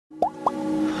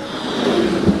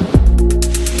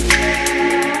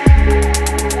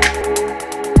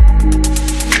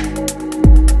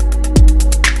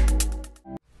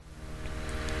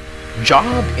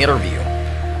Job interview.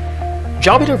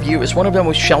 Job interview is one of the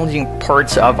most challenging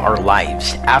parts of our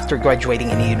lives after graduating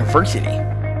in university.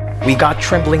 We got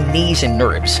trembling knees and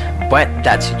nerves, but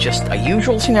that's just a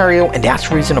usual scenario and that's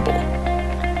reasonable.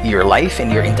 Your life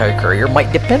and your entire career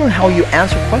might depend on how you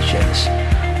answer questions.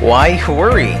 Why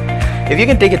worry? If you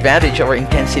can take advantage of our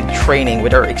intensive training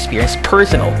with our experienced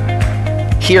personnel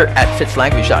here at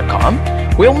fitslanguage.com,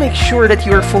 we'll make sure that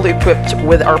you are fully equipped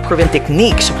with our proven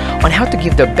techniques on how to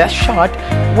give the best shot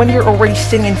when you're already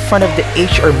sitting in front of the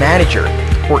HR manager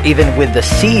or even with the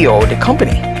CEO of the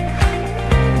company.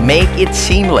 Make it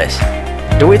seamless.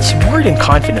 Do it smart and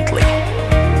confidently.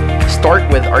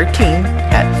 Start with our team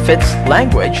at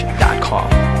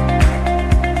fitslanguage.com.